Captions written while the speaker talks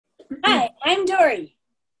I'm Dory.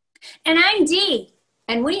 And I'm Dee,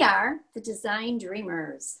 and we are the Design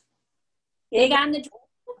Dreamers. Big on the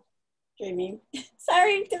dreaming.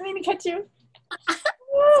 Sorry, didn't mean to cut you.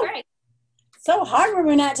 Sorry. So hard when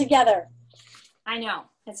we're not together. I know,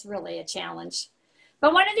 it's really a challenge.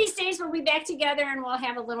 But one of these days we'll be back together and we'll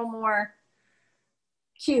have a little more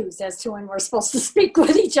cues as to when we're supposed to speak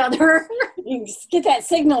with each other. You can just get that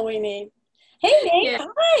signal we need. Hey, Nate, yeah.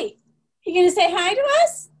 Hi. You going to say hi to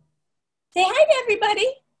us? Say hi to everybody.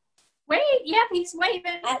 Wait, yeah, he's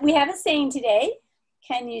waving. We have a saying today.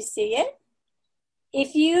 Can you see it?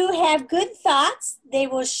 If you have good thoughts, they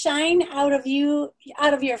will shine out of your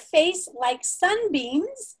face like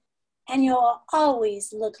sunbeams, and you'll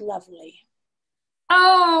always look lovely.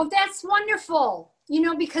 Oh, that's wonderful. You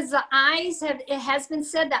know, because it has been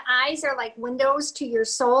said the eyes are like windows to your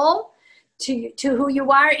soul, to who you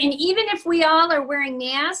are. And even if we all are wearing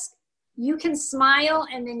masks, you can smile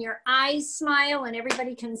and then your eyes smile and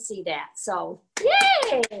everybody can see that. So,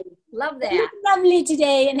 yay! Love that. You look lovely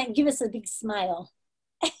today, and then give us a big smile.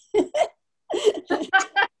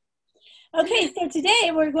 Okay, so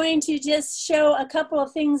today we're going to just show a couple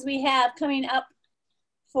of things we have coming up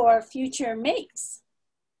for future makes,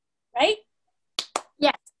 right?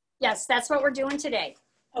 Yes, that's what we're doing today.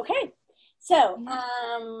 Okay, so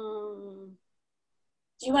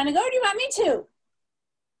do you want to go or do you want me to?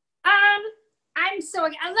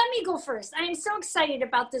 Let me go first. I'm so excited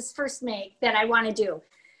about this first make that I want to do.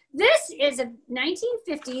 This is a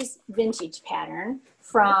 1950s vintage pattern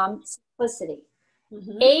from Simplicity.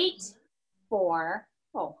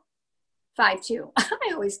 8452.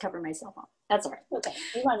 I always cover myself up. That's all right. Okay.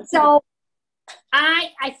 So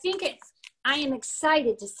I am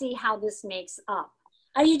excited to see how this makes up.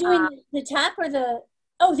 Are you doing the top or the,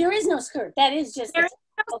 oh, there is no skirt. That is just there is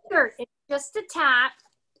no skirt. It's just a top.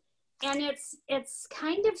 And it's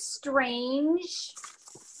kind of strange.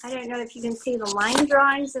 I don't know if you can see the line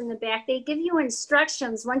drawings in the back. They give you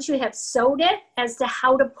instructions once you have sewed it as to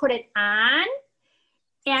how to put it on.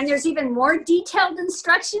 And there's even more detailed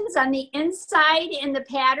instructions on the inside in the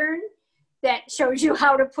pattern that shows you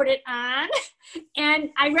how to put it on. And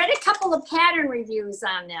I read a couple of pattern reviews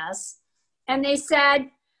on this, and they said,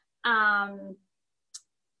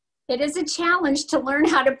 it is a challenge to learn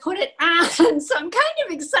how to put it on. So I'm kind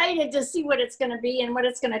of excited to see what it's going to be and what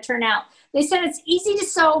it's going to turn out. They said it's easy to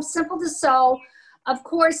sew, simple to sew. Of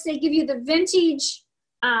course, they give you the vintage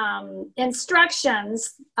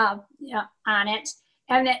instructions on it.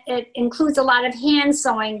 And it includes a lot of hand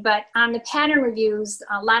sewing, but on the pattern reviews,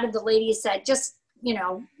 a lot of the ladies said, just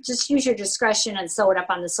use your discretion and sew it up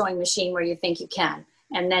on the sewing machine where you think you can.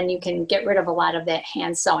 And then you can get rid of a lot of that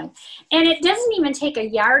hand sewing. And it doesn't even take a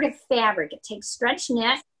yard of fabric. It takes stretch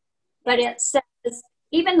knit, but it says,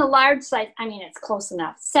 even the large size, I mean, it's close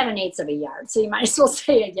enough, 7/8 of a yard. So you might as well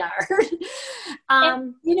say a yard.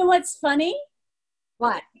 You know what's funny?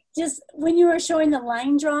 What? Just when you were showing the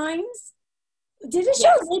line drawings, did it show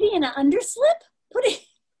a lady in an underslip?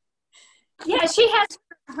 Yeah, she has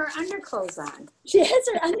her underclothes on. She has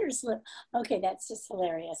her underslip. Okay, that's just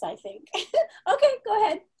hilarious, I think. Okay, go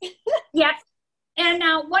ahead. Yep. And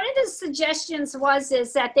one of the suggestions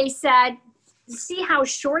is that they said, see how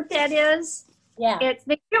short that is? Yeah.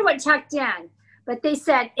 They show it tucked in, but they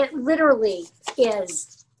said it literally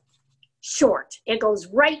is short. It goes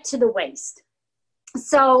right to the waist.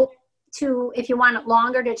 So if you want it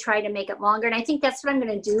longer, to try to make it longer. And I think that's what I'm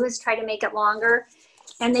going to do, is try to make it longer.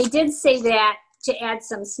 And they did say that to add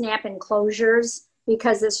some snap enclosures,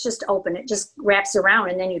 because it's just open. It just wraps around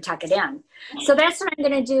and then you tuck it in. So that's what I'm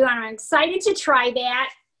going to do. I'm excited to try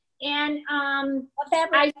that. And what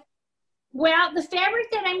fabric? The fabric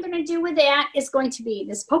that I'm going to do with that is going to be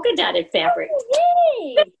this polka dotted fabric. Oh,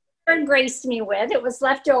 yay! That graced me with. It was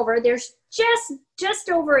left over. There's just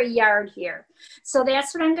over a yard here. So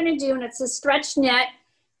that's what I'm going to do. And it's a stretch knit.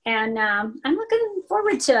 And I'm looking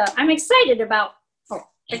forward to, I'm excited about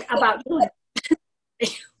doing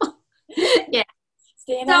it. Yeah.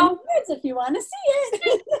 Stand on the words if you want to see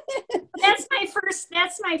it. That's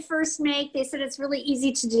my first make. They said it's really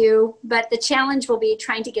easy to do, but the challenge will be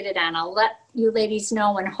trying to get it on. I'll let you ladies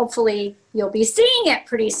know, and hopefully you'll be seeing it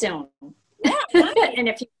pretty soon. Yeah, nice.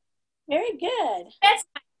 And very good. That's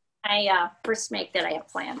my first make that I have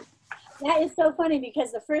planned. That is so funny,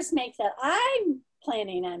 because the first make that I'm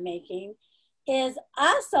planning on making is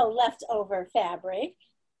also leftover fabric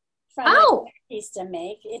from a piece to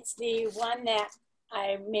make. It's the one that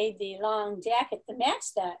I made the long jacket to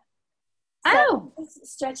match that. So it's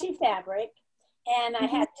stretchy fabric, and I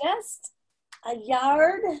had just a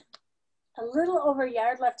little over a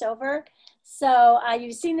yard left over. So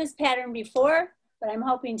you've seen this pattern before, but I'm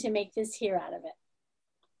hoping to make this here out of it.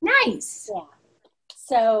 Nice. Yeah.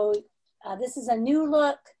 So this is a new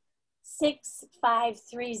look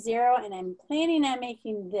 6530, and I'm planning on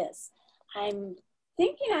making this. I'm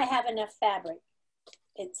thinking I have enough fabric.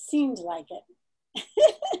 It seemed like it.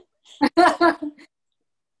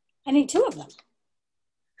 I need 2 of them.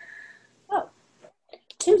 Oh,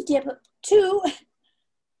 2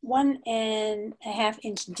 1.5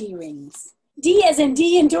 inch D rings. D as in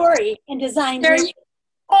D and Dory and design.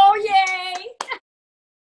 Oh, yay!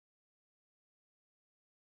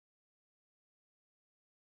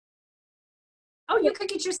 Oh, you could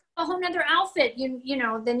get yourself a whole nother outfit. You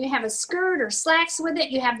know, then you have a skirt or slacks with it.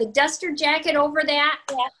 You have the duster jacket over that.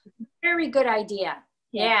 Yeah. Very good idea.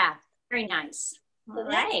 Yeah. Very nice. All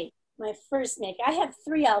right. My first make. I have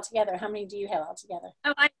 3 altogether. How many do you have altogether?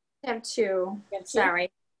 Oh, I have 2. You have 2?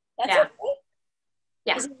 Sorry. That's okay.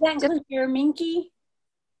 Yeah. Does that include your minky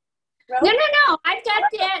robe? No. I've got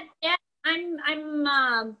that.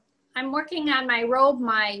 I'm working on my robe,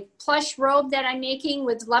 my plush robe that I'm making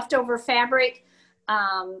with leftover fabric.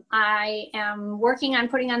 I am working on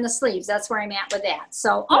putting on the sleeves. That's where I'm at with that.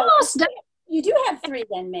 So almost done. You do have 3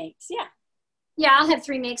 then makes. Yeah. Yeah, I'll have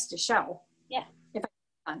 3 makes to show. Yeah. If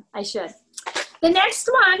I should. The next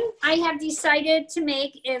one I have decided to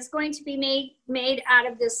make is going to be made out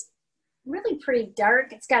of this really pretty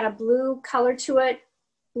dark. It's got a blue color to it,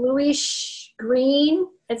 bluish green.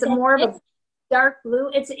 It's more of a dark blue.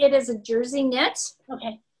 It is a jersey knit.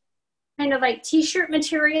 Okay. Kind of like t-shirt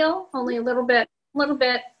material, only a little bit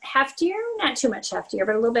heftier, not too much heftier,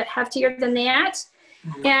 but a little bit heftier than that.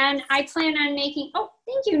 And I plan on making, oh,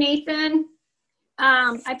 thank you, Nathan.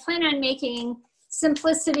 I plan on making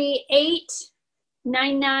Simplicity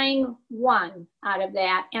 8991 out of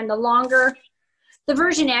that. And the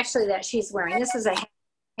version actually that she's wearing, this is a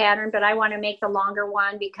pattern, but I want to make the longer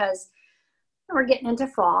one because we're getting into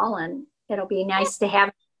fall and it'll be nice to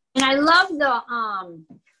have. And I love the, I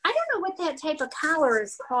don't know what that type of collar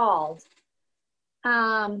is called.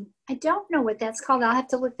 I don't know what that's called. I'll have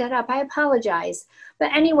to look that up. I apologize.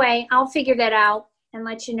 But anyway, I'll figure that out and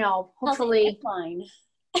let you know. Hopefully. Neckline.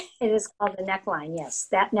 It is called the neckline. Yes,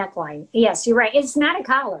 that neckline. Yes, you're right. It's not a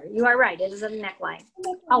collar. You are right. It is a neckline.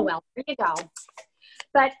 Oh, well, there you go.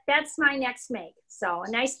 But that's my next make. So a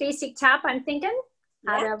nice basic top, I'm thinking,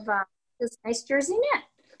 out of this nice jersey knit,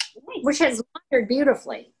 which has laundered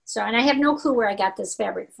beautifully. So, and I have no clue where I got this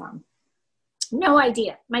fabric from. No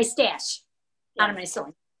idea. My stash out of my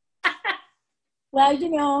sewing. Well, you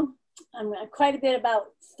know, I'm quite a bit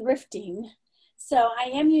about thrifting. So I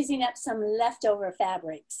am using up some leftover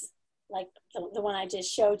fabrics, like the one I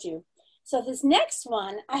just showed you. So this next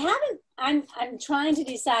one, I'm trying to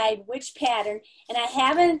decide which pattern, and I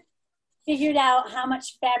haven't figured out how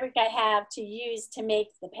much fabric I have to use to make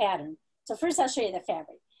the pattern. So first I'll show you the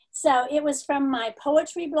fabric. So it was from my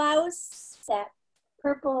poetry blouse, that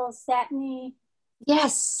purple satiny.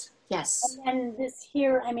 Yes, yes. And then this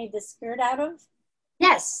here I made the skirt out of.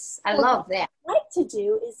 Yes, I love that. What I like to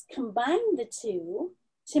do is combine the 2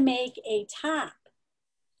 to make a top.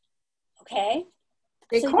 Okay?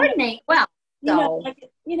 They coordinate well.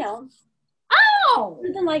 You know, oh,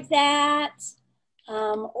 something like that,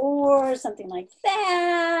 or something like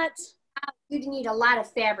that. You'd need a lot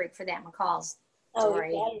of fabric for that, McCalls. Oh,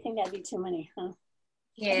 yeah, I think that'd be too many, huh?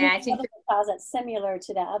 Yeah, I think McCalls, that's similar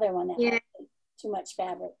to that other one that had too much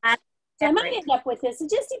fabric. So I might end up with this. It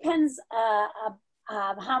just depends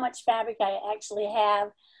how much fabric I actually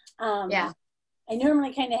have. I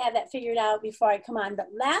normally kind of have that figured out before I come on, but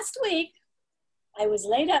last week I was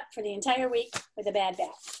laid up for the entire week with a bad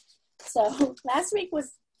back. So last week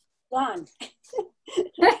was gone.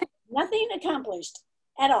 Nothing accomplished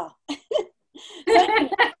at all.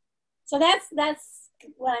 So that's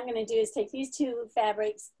what I'm going to do is take these 2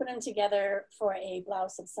 fabrics, put them together for a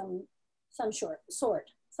blouse of some short.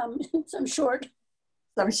 No,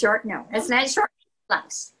 it's not short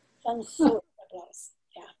blouse. Some sort of blouse.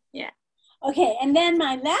 Yeah. Okay, and then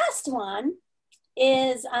my last one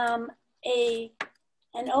is an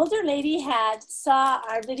older lady saw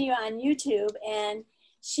our video on YouTube, and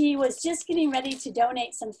she was just getting ready to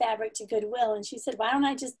donate some fabric to Goodwill, and she said, "Why don't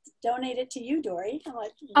I just donate it to you, Dory?" I'm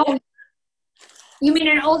like, yeah. Oh, you mean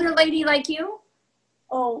an older lady like you?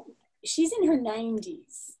 Oh, she's in her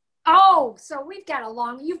 90s. Oh, so you've got a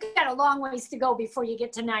long ways to go before you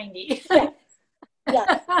get to 90.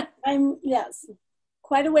 Yeah, yes,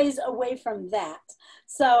 quite a ways away from that.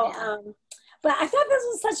 So, but I thought this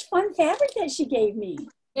was such fun fabric that she gave me.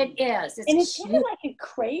 It is. And it's kind of like a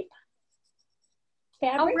crepe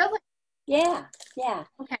fabric. Oh, really? Yeah.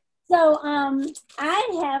 Okay. So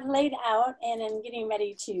I have laid out and I'm getting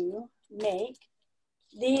ready to make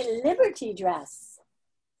the Liberty dress.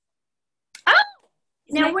 Oh,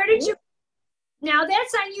 now where did you? Now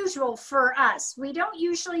that's unusual for us. We don't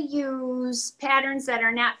usually use patterns that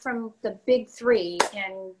are not from the big three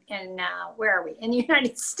in where are we? In the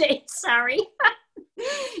United States, sorry.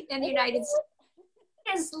 In the United States.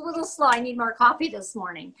 It's a little slow. I need more coffee this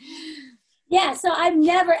morning. Yeah, so I've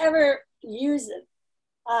never ever used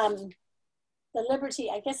the Liberty.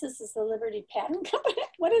 I guess this is the Liberty Pattern Company.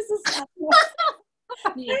 What is this?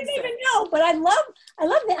 I don't even know, but I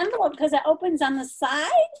love the envelope because it opens on the side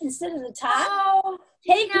instead of the top. Oh,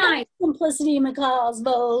 Take nice. Simplicity, McCalls,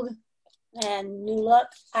 Vogue, and new look.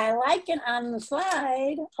 I like it on the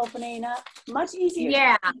side, opening up, much easier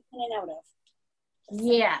yeah. to get in and out of.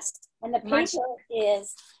 Yes. And the paper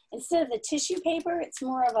is, instead of the tissue paper, it's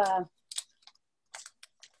more of a.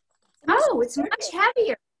 Oh, it's much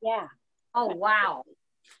heavier. Yeah. Oh, wow.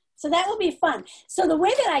 So that will be fun. So the way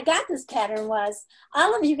that I got this pattern was,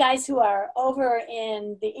 all of you guys who are over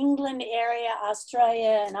in the England area,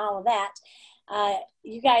 Australia, and all of that,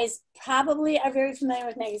 you guys probably are very familiar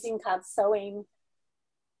with a magazine called Sewing,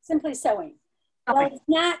 Simply Sewing. Okay. Well, it's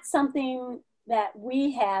not something that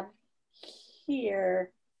we have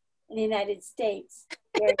here in the United States.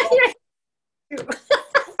 Does that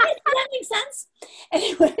make sense?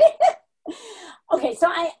 Anyway, okay, so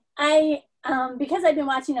I because I've been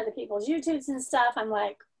watching other people's YouTubes and stuff, I'm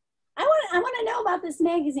like, I want to know about this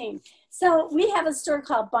magazine. So we have a store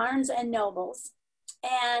called Barnes and Nobles,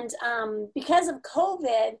 and because of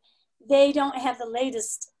COVID, they don't have the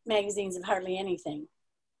latest magazines of hardly anything.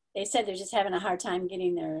 They said they're just having a hard time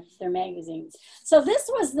getting their magazines. So this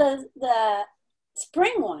was the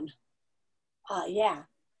spring one. Yeah.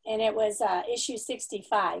 And it was issue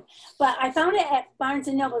 65. But I found it at Barnes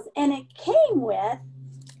and Nobles, and it came with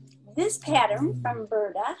this pattern from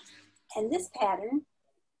Berta and this pattern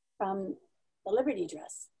from the Liberty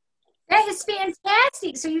dress. That is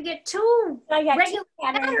fantastic. So you get two regular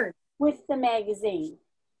patterns with the magazine.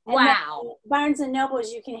 And wow. Barnes and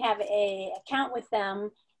Nobles, you can have a account with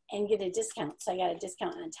them and get a discount. So I got a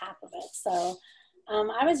discount on top of it. So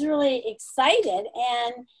I was really excited.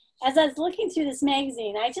 And as I was looking through this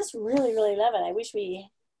magazine, I just really, really love it. I wish we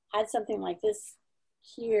had something like this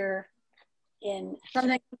here in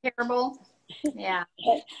something comparable. Yeah.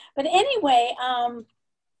 But anyway,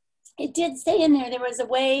 it did say in there was a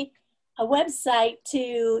website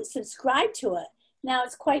to subscribe to it. Now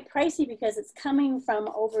it's quite pricey because it's coming from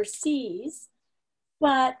overseas,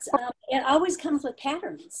 but it always comes with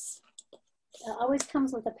patterns. It always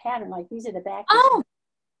comes with a pattern, like these are the back. Oh,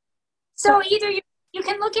 so either you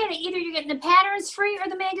can look at it, either you're getting the patterns free or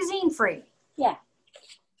the magazine free. Yeah.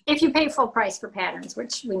 If you pay full price for patterns,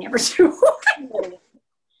 which we never do.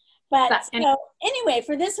 But so anyway,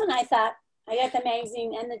 for this one, I thought I got the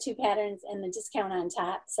magazine and the two patterns and the discount on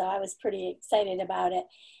top. So I was pretty excited about it.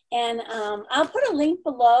 And I'll put a link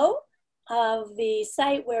below of the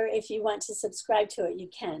site where if you want to subscribe to it, you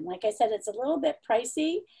can. Like I said, it's a little bit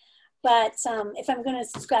pricey, but if I'm going to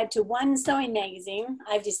subscribe to one sewing magazine,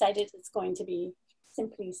 I've decided it's going to be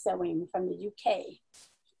Simply Sewing from the UK.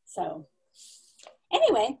 So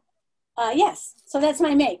anyway, yes, so that's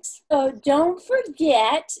my makes. So don't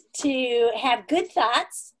forget to have good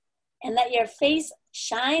thoughts and let your face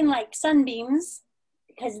shine like sunbeams,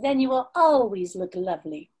 because then you will always look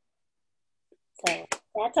lovely. So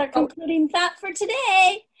that's our concluding thought for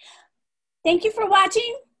today. Thank you for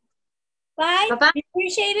watching. Bye. Bye-bye. We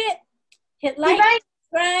appreciate it. Hit like, Bye-bye.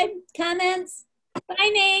 subscribe, comments. Bye,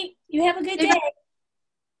 Nate. You have a good day.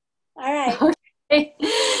 All right. Okay.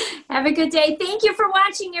 Have a good day. Thank you for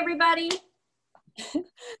watching, everybody.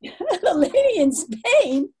 The lady in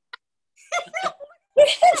Spain. We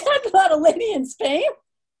didn't talk about a lady in Spain.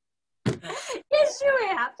 Yes, you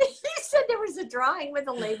have. You said there was a drawing with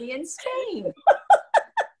a lady in Spain.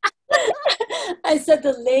 I said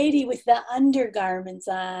the lady with the undergarments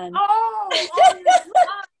on.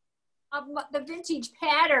 The vintage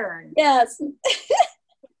pattern. Yes.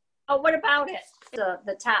 Oh, what about it?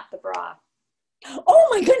 The top, the bra. Oh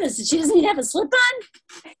my goodness, she doesn't even have a slip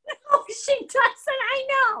on? Oh, she doesn't, I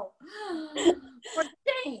know. What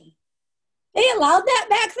thing? They allowed that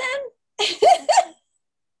back then?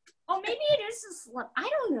 Oh, maybe it is a slip. I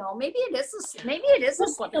don't know. Maybe it is a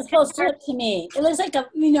slip. It's a full slip to me. It looks like a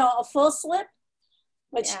full slip,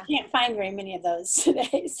 which you can't find very many of those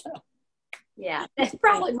today. So yeah,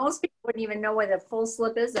 probably most people wouldn't even know what a full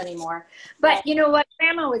slip is anymore. But you know what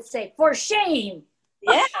Grandma would say? For shame.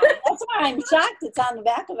 Yeah, that's why I'm shocked it's on the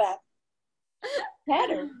back of that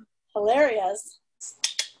pattern. Hilarious.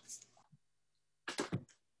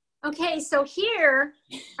 Okay, so here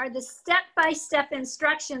are the step-by-step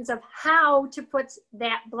instructions of how to put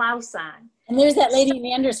that blouse on. And there's that lady in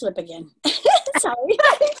the underslip again. Sorry.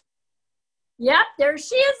 Yep, there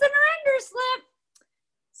she is in her underslip.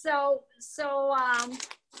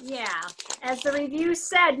 Yeah, as the review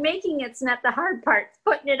said, making it's not the hard part.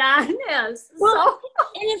 Putting it on is. Well,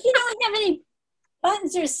 and if you don't have any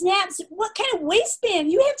buttons or snaps, what kind of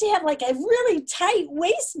waistband? You have to have like a really tight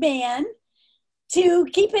waistband to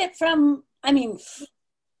keep it from, I mean,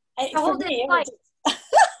 hold it tight.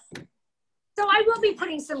 So I will be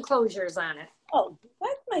putting some closures on it. Oh,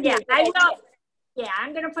 that might be I will. Yeah,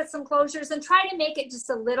 I'm going to put some closures and try to make it just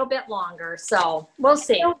a little bit longer. So we'll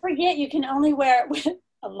see. Don't forget, you can only wear it with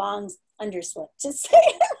a long underslip. Just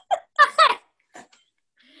saying.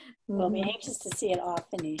 We'll be anxious to see it all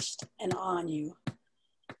finished and on you.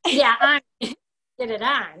 Yeah, get it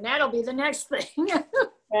on. That'll be the next thing.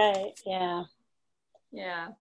 Right, yeah. Yeah.